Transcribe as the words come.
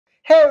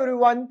Hey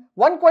everyone,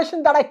 one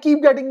question that I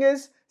keep getting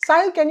is,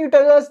 Sahil, can you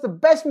tell us the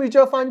best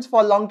mutual funds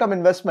for long-term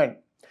investment?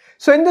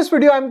 So in this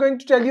video, I'm going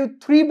to tell you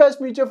 3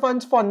 best mutual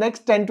funds for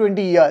next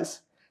 10-20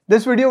 years.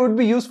 This video would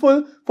be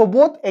useful for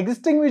both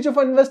existing mutual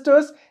fund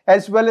investors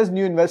as well as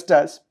new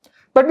investors.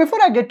 But before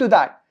I get to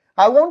that,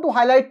 I want to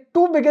highlight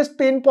 2 biggest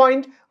pain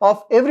points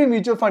of every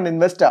mutual fund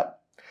investor.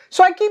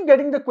 So I keep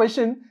getting the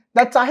question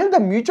that Sahil,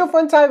 the mutual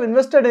funds I have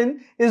invested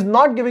in is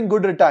not giving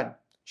good return.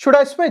 Should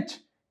I switch?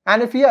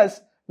 And if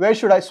yes, where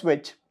should I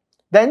switch?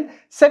 Then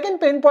second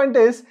pain point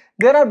is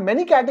there are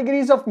many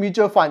categories of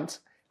mutual funds.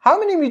 How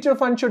many mutual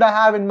funds should I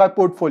have in my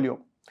portfolio?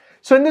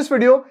 So in this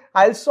video,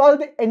 I'll solve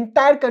the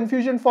entire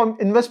confusion from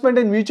investment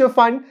in mutual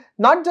fund,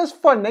 not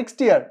just for next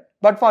year,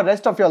 but for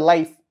rest of your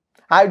life.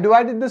 I've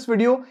divided this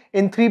video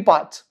in 3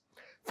 parts.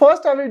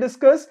 First, I will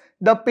discuss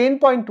the pain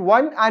point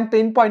 1 and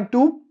pain point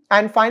 2,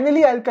 and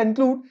finally I'll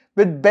conclude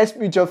with best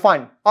mutual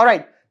fund.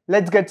 Alright,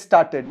 let's get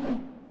started.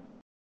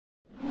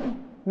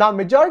 Now,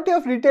 majority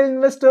of retail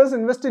investors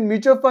invest in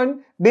mutual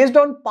fund based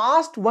on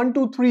past 1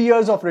 to 3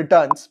 years of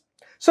returns.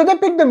 So they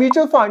pick the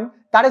mutual fund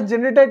that has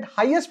generated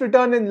highest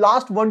return in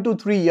last 1 to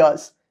 3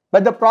 years.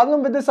 But the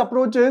problem with this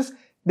approach is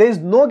there is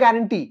no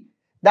guarantee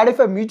that if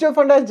a mutual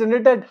fund has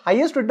generated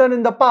highest return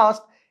in the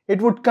past,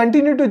 it would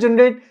continue to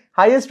generate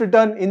highest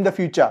return in the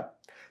future.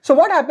 So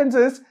what happens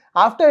is,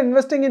 after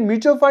investing in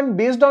mutual fund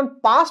based on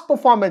past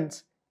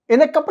performance,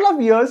 in a couple of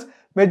years,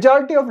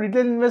 majority of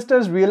retail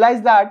investors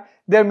realize that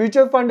their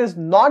mutual fund is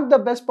not the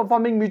best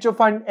performing mutual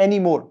fund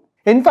anymore.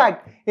 In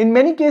fact, in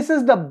many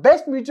cases, the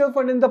best mutual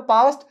fund in the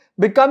past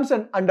becomes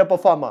an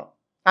underperformer.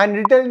 And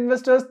retail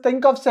investors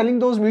think of selling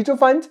those mutual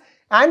funds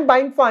and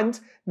buying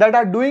funds that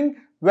are doing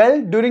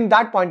well during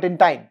that point in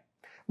time.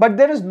 But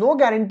there is no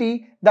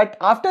guarantee that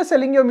after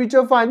selling your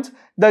mutual funds,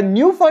 the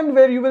new fund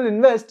where you will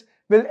invest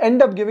will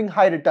end up giving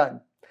high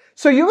return.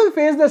 So you will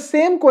face the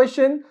same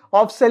question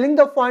of selling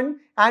the fund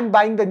and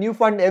buying the new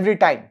fund every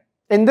time.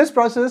 In this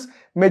process,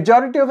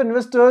 majority of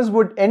investors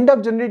would end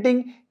up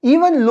generating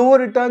even lower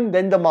return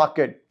than the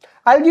market.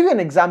 I'll give you an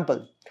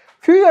example.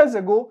 Few years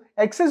ago,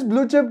 Axis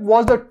Blue Chip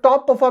was the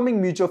top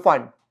performing mutual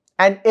fund,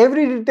 and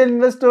every retail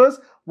investors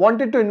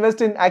wanted to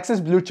invest in Axis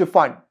Blue Chip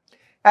fund.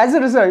 As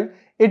a result,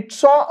 it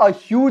saw a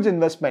huge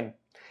investment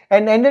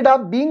and ended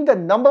up being the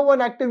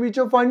 #1 active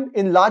mutual fund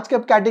in large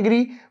cap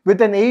category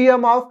with an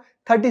AUM of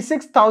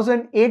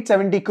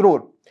 36,870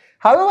 crore.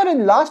 However,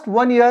 in last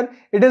 1 year,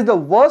 it is the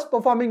worst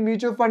performing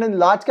mutual fund in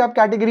large cap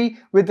category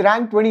with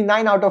rank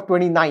 29 out of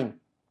 29.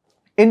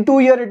 In 2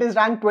 years, it is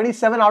ranked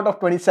 27 out of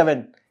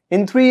 27.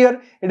 In 3 years,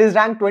 it is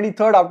ranked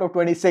 23rd out of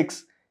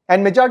 26.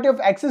 And majority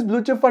of Axis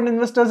Blue Chip fund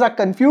investors are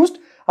confused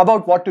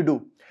about what to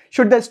do.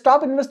 Should they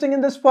stop investing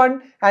in this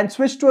fund and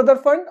switch to other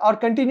fund or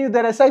continue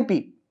their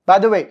SIP? By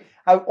the way,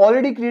 I've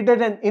already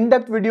created an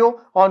in-depth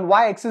video on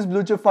why Axis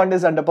Blue Chip fund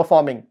is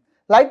underperforming.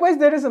 Likewise,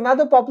 there is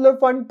another popular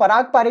fund,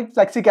 Parag Parikh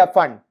Flexi Cap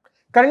Fund.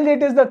 Currently,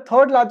 it is the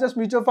 3rd largest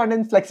mutual fund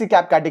in Flexi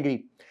Cap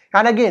category.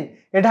 And again,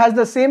 it has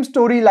the same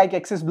story like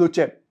Axis Blue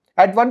Chip.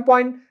 At one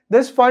point,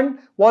 this fund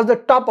was the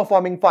top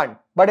performing fund.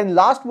 But in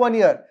last 1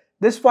 year,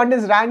 this fund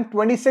is ranked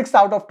 26th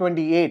out of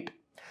 28.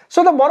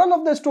 So the moral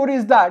of the story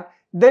is that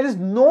there is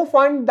no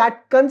fund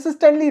that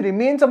consistently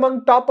remains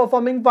among top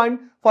performing fund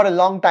for a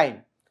long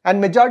time. And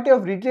majority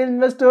of retail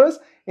investors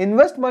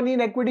invest money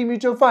in equity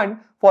mutual fund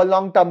for a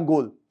long-term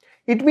goal.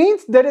 It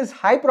means there is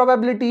high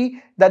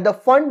probability that the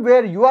fund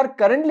where you are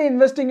currently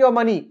investing your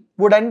money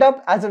would end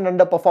up as an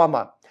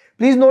underperformer.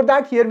 Please note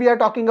that here we are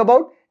talking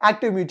about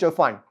active mutual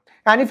fund.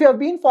 And if you have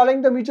been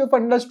following the mutual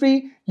fund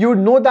industry, you would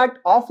know that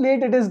of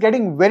late it is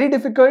getting very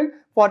difficult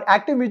for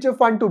active mutual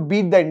fund to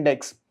beat the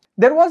index.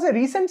 There was a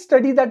recent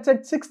study that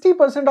said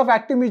 60% of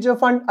active mutual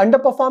fund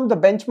underperformed the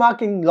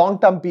benchmark in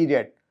long-term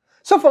period.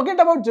 So forget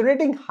about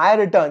generating higher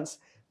returns.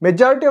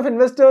 Majority of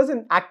investors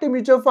in active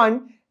mutual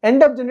fund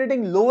end up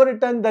generating lower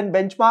return than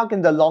benchmark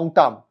in the long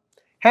term.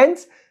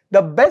 Hence,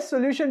 the best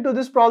solution to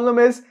this problem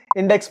is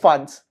index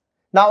funds.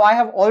 Now, I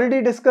have already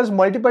discussed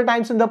multiple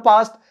times in the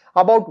past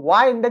about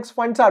why index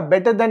funds are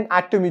better than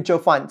active mutual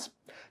funds.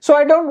 So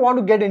I don't want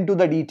to get into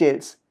the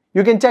details.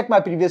 You can check my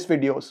previous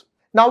videos.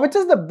 Now, which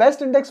is the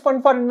best index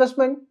fund for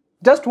investment?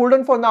 Just hold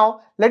on for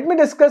now. Let me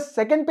discuss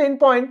second pain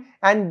point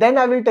and then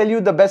I will tell you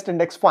the best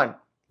index fund.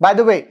 By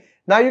the way,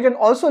 now you can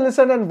also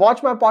listen and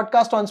watch my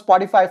podcast on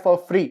Spotify for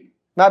free.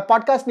 My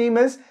podcast name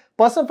is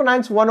Personal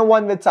Finance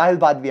 101 with Sahil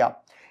Bhadviya.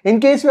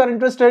 In case you are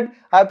interested,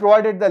 I have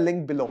provided the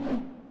link below.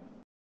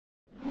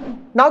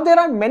 Now there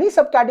are many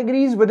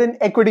subcategories within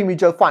equity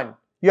mutual fund.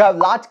 You have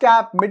large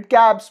cap, mid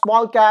cap,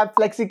 small cap,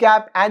 flexi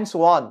cap and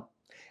so on.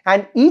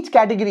 And each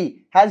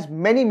category has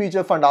many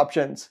mutual fund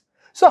options.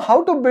 So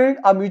how to build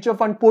a mutual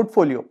fund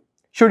portfolio?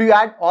 Should you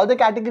add all the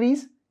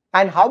categories?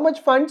 And how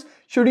much funds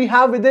should you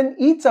have within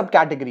each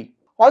subcategory?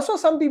 Also,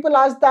 some people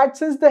ask that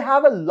since they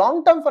have a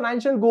long-term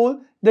financial goal,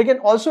 they can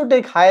also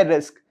take higher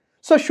risk.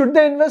 So should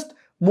they invest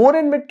more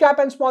in mid-cap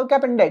and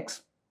small-cap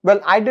index?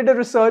 Well, I did a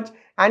research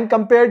and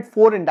compared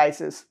 4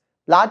 indices: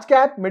 large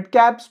cap,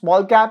 mid-cap,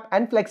 small-cap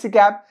and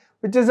flexi-cap,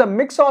 which is a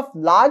mix of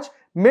large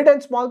mid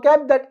and small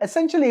cap, that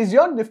essentially is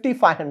your Nifty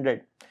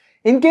 500.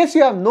 In case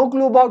you have no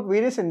clue about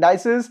various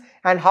indices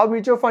and how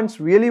mutual funds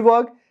really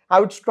work, I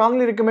would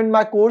strongly recommend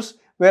my course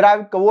where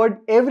I've covered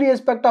every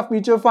aspect of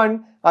mutual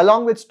fund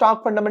along with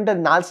stock fundamental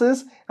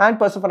analysis and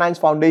personal finance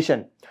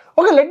foundation.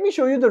 Okay, let me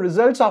show you the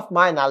results of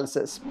my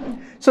analysis.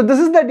 So this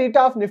is the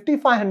data of Nifty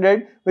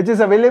 500 which is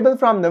available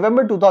from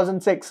November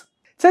 2006.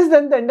 Since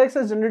then, the index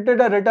has generated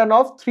a return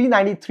of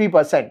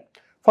 393%.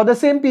 For the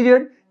same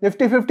period,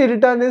 Nifty 50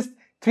 return is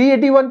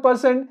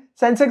 381%,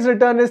 Sensex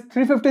return is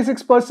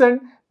 356%,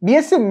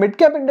 BSE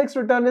Midcap Index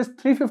return is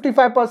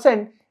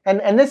 355%,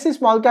 and NSE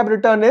Small Cap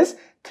return is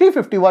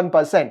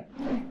 351%.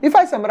 If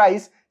I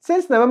summarize,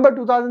 since November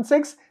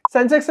 2006,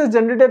 Sensex has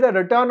generated a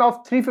return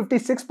of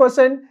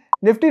 356%,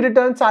 Nifty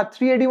returns are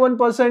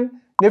 381%,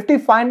 Nifty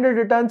 500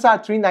 returns are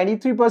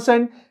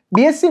 393%,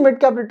 BSE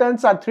Midcap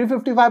returns are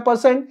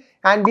 355%,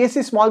 and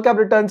BSE Small Cap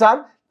returns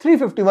are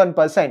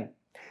 351%.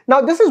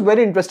 Now this is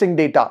very interesting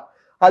data.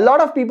 A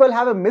lot of people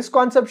have a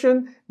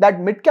misconception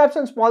that mid caps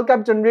and small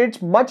cap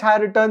generates much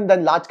higher return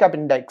than large cap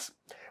index.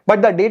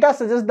 But the data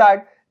suggests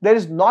that there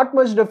is not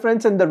much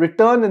difference in the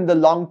return in the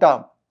long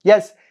term.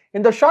 Yes,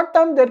 in the short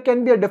term there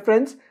can be a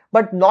difference,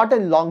 but not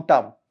in long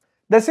term.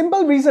 The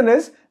simple reason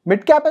is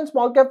mid cap and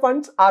small cap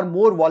funds are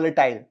more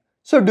volatile.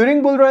 So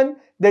during bull run,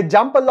 they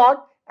jump a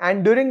lot,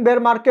 and during bear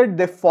market,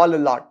 they fall a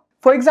lot.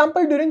 For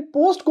example, during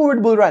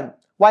post-COVID bull run,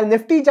 while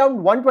Nifty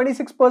jumped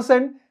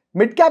 126%,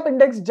 mid-cap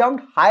index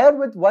jumped higher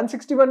with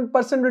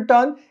 161%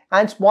 return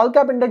and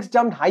small-cap index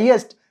jumped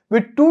highest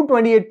with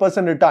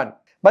 228% return.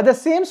 But the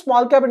same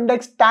small-cap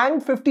index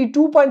tanked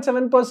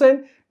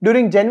 52.7%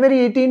 during January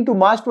 18 to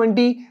March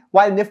 20,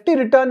 while Nifty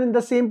return in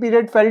the same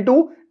period fell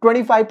to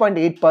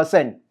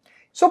 25.8%.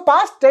 So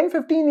past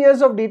 10-15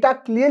 years of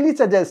data clearly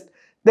suggest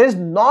there is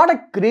not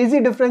a crazy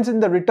difference in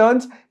the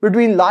returns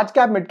between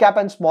large-cap, mid-cap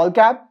and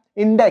small-cap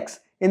index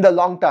in the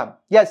long term.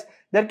 Yes,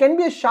 there can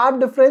be a sharp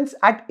difference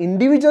at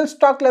individual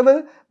stock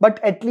level,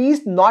 but at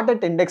least not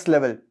at index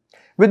level.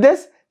 With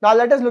this, now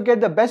let us look at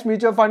the best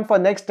mutual fund for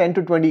next 10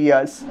 to 20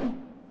 years.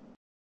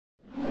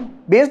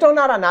 Based on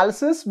our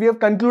analysis, we have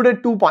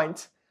concluded 2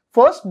 points.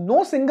 First,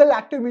 no single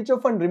active mutual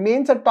fund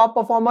remains a top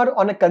performer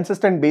on a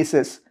consistent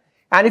basis.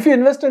 And if you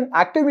invest in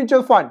active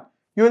mutual fund,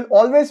 you will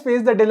always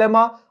face the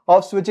dilemma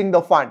of switching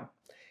the fund.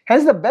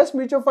 Hence, the best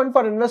mutual fund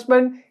for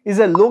investment is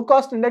a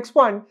low-cost index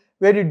fund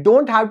where you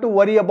don't have to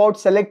worry about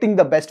selecting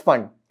the best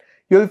fund.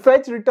 You'll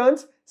fetch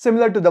returns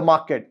similar to the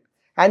market.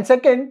 And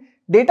second,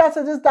 data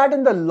suggests that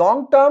in the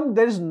long term,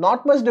 there is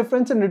not much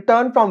difference in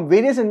return from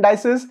various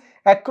indices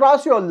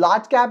across your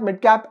large cap,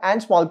 mid cap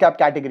and small cap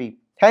category.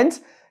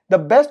 Hence, the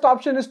best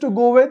option is to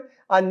go with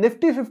a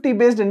Nifty 50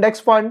 based index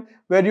fund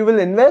where you will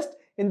invest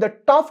in the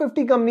top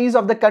 50 companies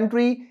of the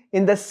country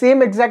in the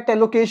same exact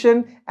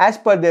allocation as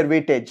per their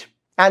weightage.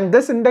 And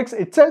this index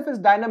itself is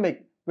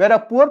dynamic, where a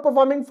poor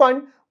performing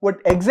fund would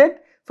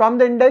exit from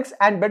the index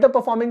and better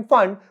performing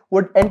fund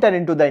would enter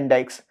into the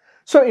index.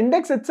 So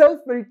index itself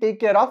will take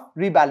care of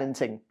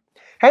rebalancing.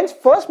 Hence,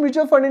 first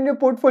mutual fund in your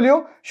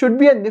portfolio should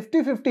be a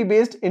Nifty 50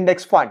 based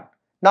index fund.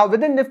 Now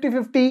within Nifty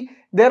 50,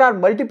 there are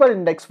multiple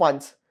index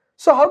funds.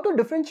 So how to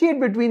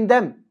differentiate between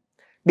them?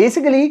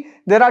 Basically,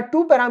 there are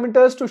 2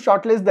 parameters to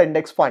shortlist the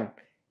index fund: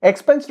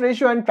 expense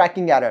ratio and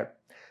tracking error.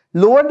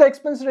 Lower the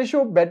expense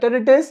ratio, better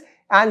it is,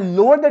 and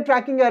lower the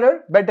tracking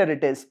error, better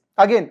it is.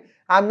 Again,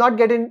 I'm not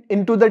getting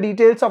into the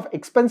details of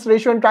expense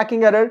ratio and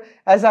tracking error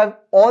as I've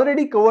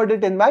already covered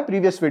it in my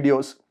previous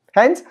videos.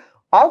 Hence,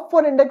 opt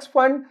for index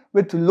fund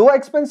with low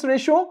expense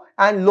ratio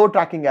and low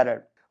tracking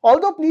error.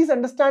 Although please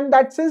understand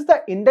that since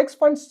the index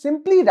funds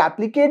simply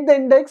replicate the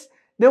index,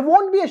 there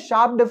won't be a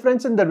sharp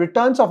difference in the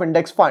returns of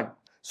index fund.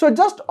 So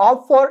just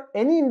opt for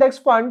any index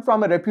fund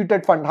from a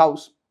reputed fund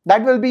house.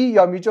 That will be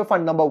your mutual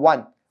fund number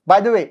 1.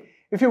 By the way,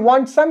 if you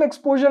want some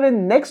exposure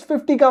in next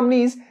 50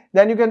 companies,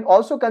 then you can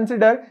also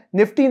consider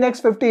Nifty Next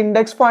 50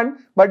 Index Fund,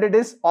 but it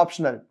is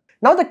optional.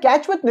 Now the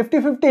catch with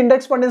Nifty 50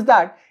 Index Fund is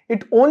that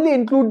it only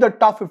includes the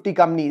top 50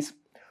 companies.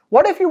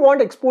 What if you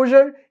want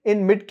exposure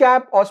in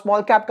mid-cap or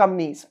small-cap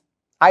companies?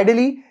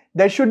 Ideally,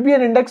 there should be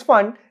an index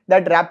fund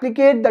that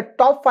replicate the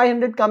top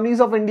 500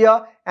 companies of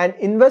India and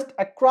invest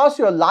across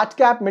your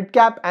large-cap,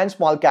 mid-cap and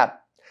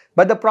small-cap.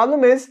 But the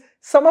problem is,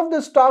 some of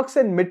the stocks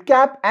in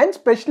mid-cap and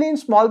especially in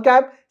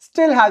small-cap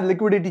still have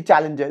liquidity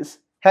challenges.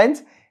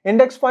 Hence,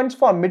 index funds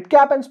for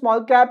mid-cap and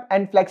small-cap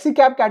and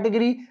flexi-cap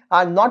category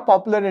are not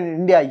popular in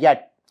India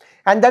yet.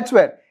 And that's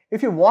where,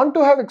 if you want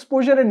to have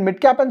exposure in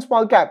mid-cap and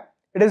small-cap,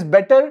 it is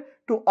better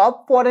to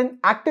opt for an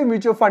active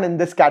mutual fund in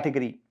this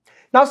category.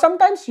 Now,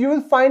 sometimes you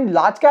will find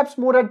large caps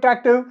more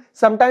attractive,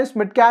 sometimes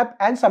mid-cap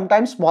and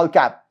sometimes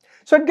small-cap.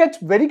 So it gets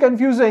very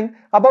confusing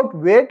about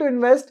where to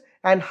invest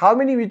and how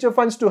many mutual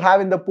funds to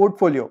have in the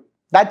portfolio.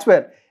 That's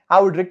where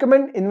I would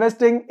recommend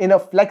investing in a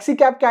flexi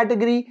cap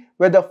category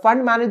where the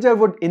fund manager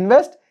would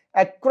invest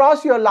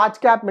across your large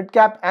cap, mid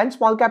cap and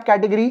small cap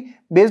category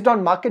based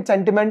on market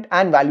sentiment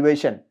and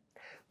valuation.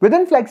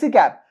 Within flexi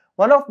cap,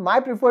 one of my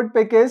preferred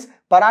pick is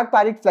Parag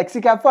Parikh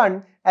Flexi Cap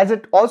Fund, as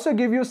it also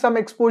gives you some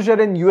exposure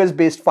in US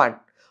based fund.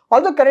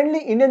 Although currently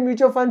Indian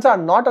mutual funds are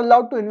not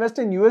allowed to invest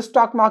in US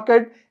stock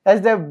market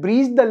as they have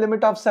breached the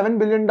limit of $7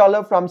 billion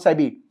from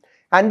SEBI.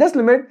 And this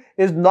limit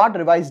is not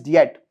revised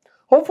yet.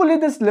 Hopefully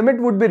this limit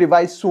would be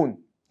revised soon.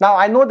 Now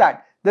I know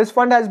that this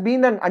fund has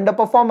been an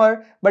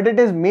underperformer, but it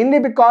is mainly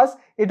because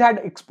it had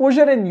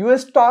exposure in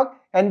US stock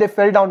and they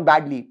fell down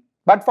badly.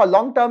 But for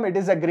long term, it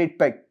is a great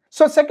pick.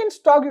 So second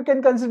stock you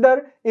can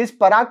consider is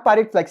Parag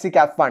Parikh Flexi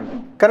Cap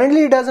Fund.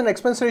 Currently it has an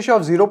expense ratio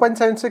of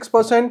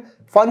 0.76%,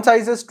 fund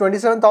size is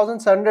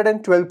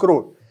 27,712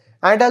 crore,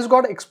 and it has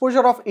got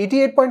exposure of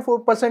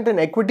 88.4% in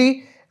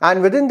equity,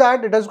 and within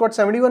that it has got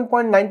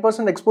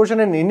 71.9%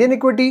 exposure in Indian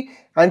equity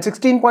and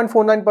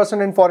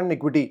 16.49% in foreign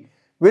equity.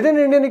 Within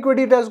Indian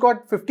equity, it has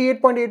got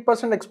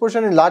 58.8%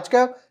 exposure in large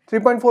cap,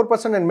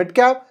 3.4% in mid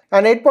cap,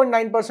 and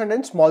 8.9%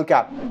 in small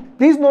cap.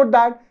 Please note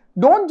that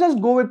don't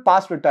just go with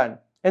past return.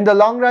 In the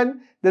long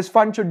run, this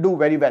fund should do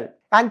very well.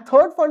 And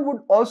third fund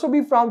would also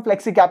be from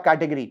Flexi Cap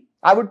category.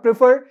 I would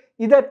prefer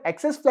either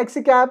Axis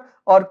Flexi Cap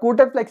or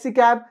Kotak Flexi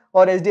Cap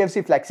or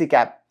HDFC Flexi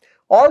Cap.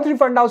 All three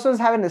fund houses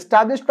have an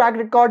established track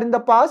record in the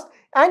past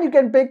and you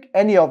can pick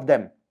any of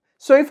them.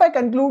 So if I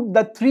conclude,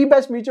 the three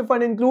best mutual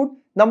fund include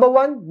number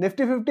 1,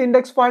 Nifty 50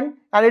 Index Fund,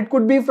 and it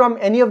could be from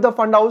any of the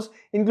fund house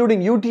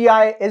including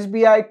UTI,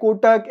 SBI,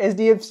 Kotak,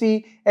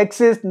 HDFC,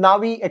 Axis,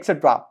 Navi,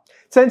 etc.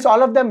 Since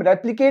all of them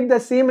replicate the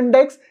same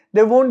index,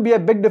 there won't be a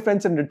big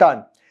difference in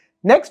return.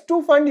 Next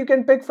two fund you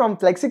can pick from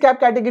Flexi Cap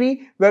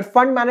category, where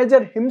fund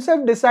manager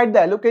himself decide the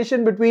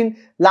allocation between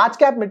large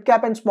cap, mid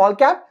cap and small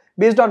cap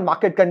based on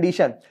market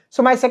condition.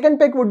 So my second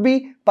pick would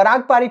be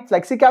Parag Parikh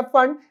Flexi Cap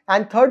Fund,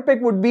 and third pick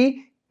would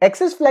be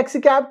Axis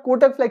Flexi Cap,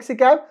 Kotak Flexi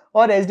Cap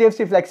or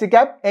HDFC Flexi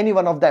Cap, any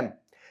one of them.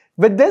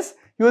 With this,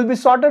 you will be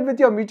sorted with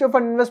your mutual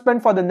fund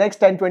investment for the next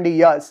 10-20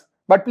 years.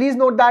 But please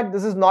note that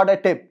this is not a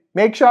tip.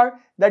 Make sure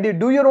that you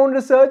do your own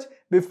research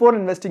before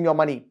investing your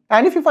money.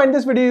 And if you find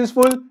this video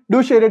useful,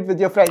 do share it with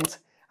your friends.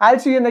 I'll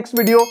see you in the next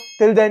video.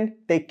 Till then,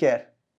 take care.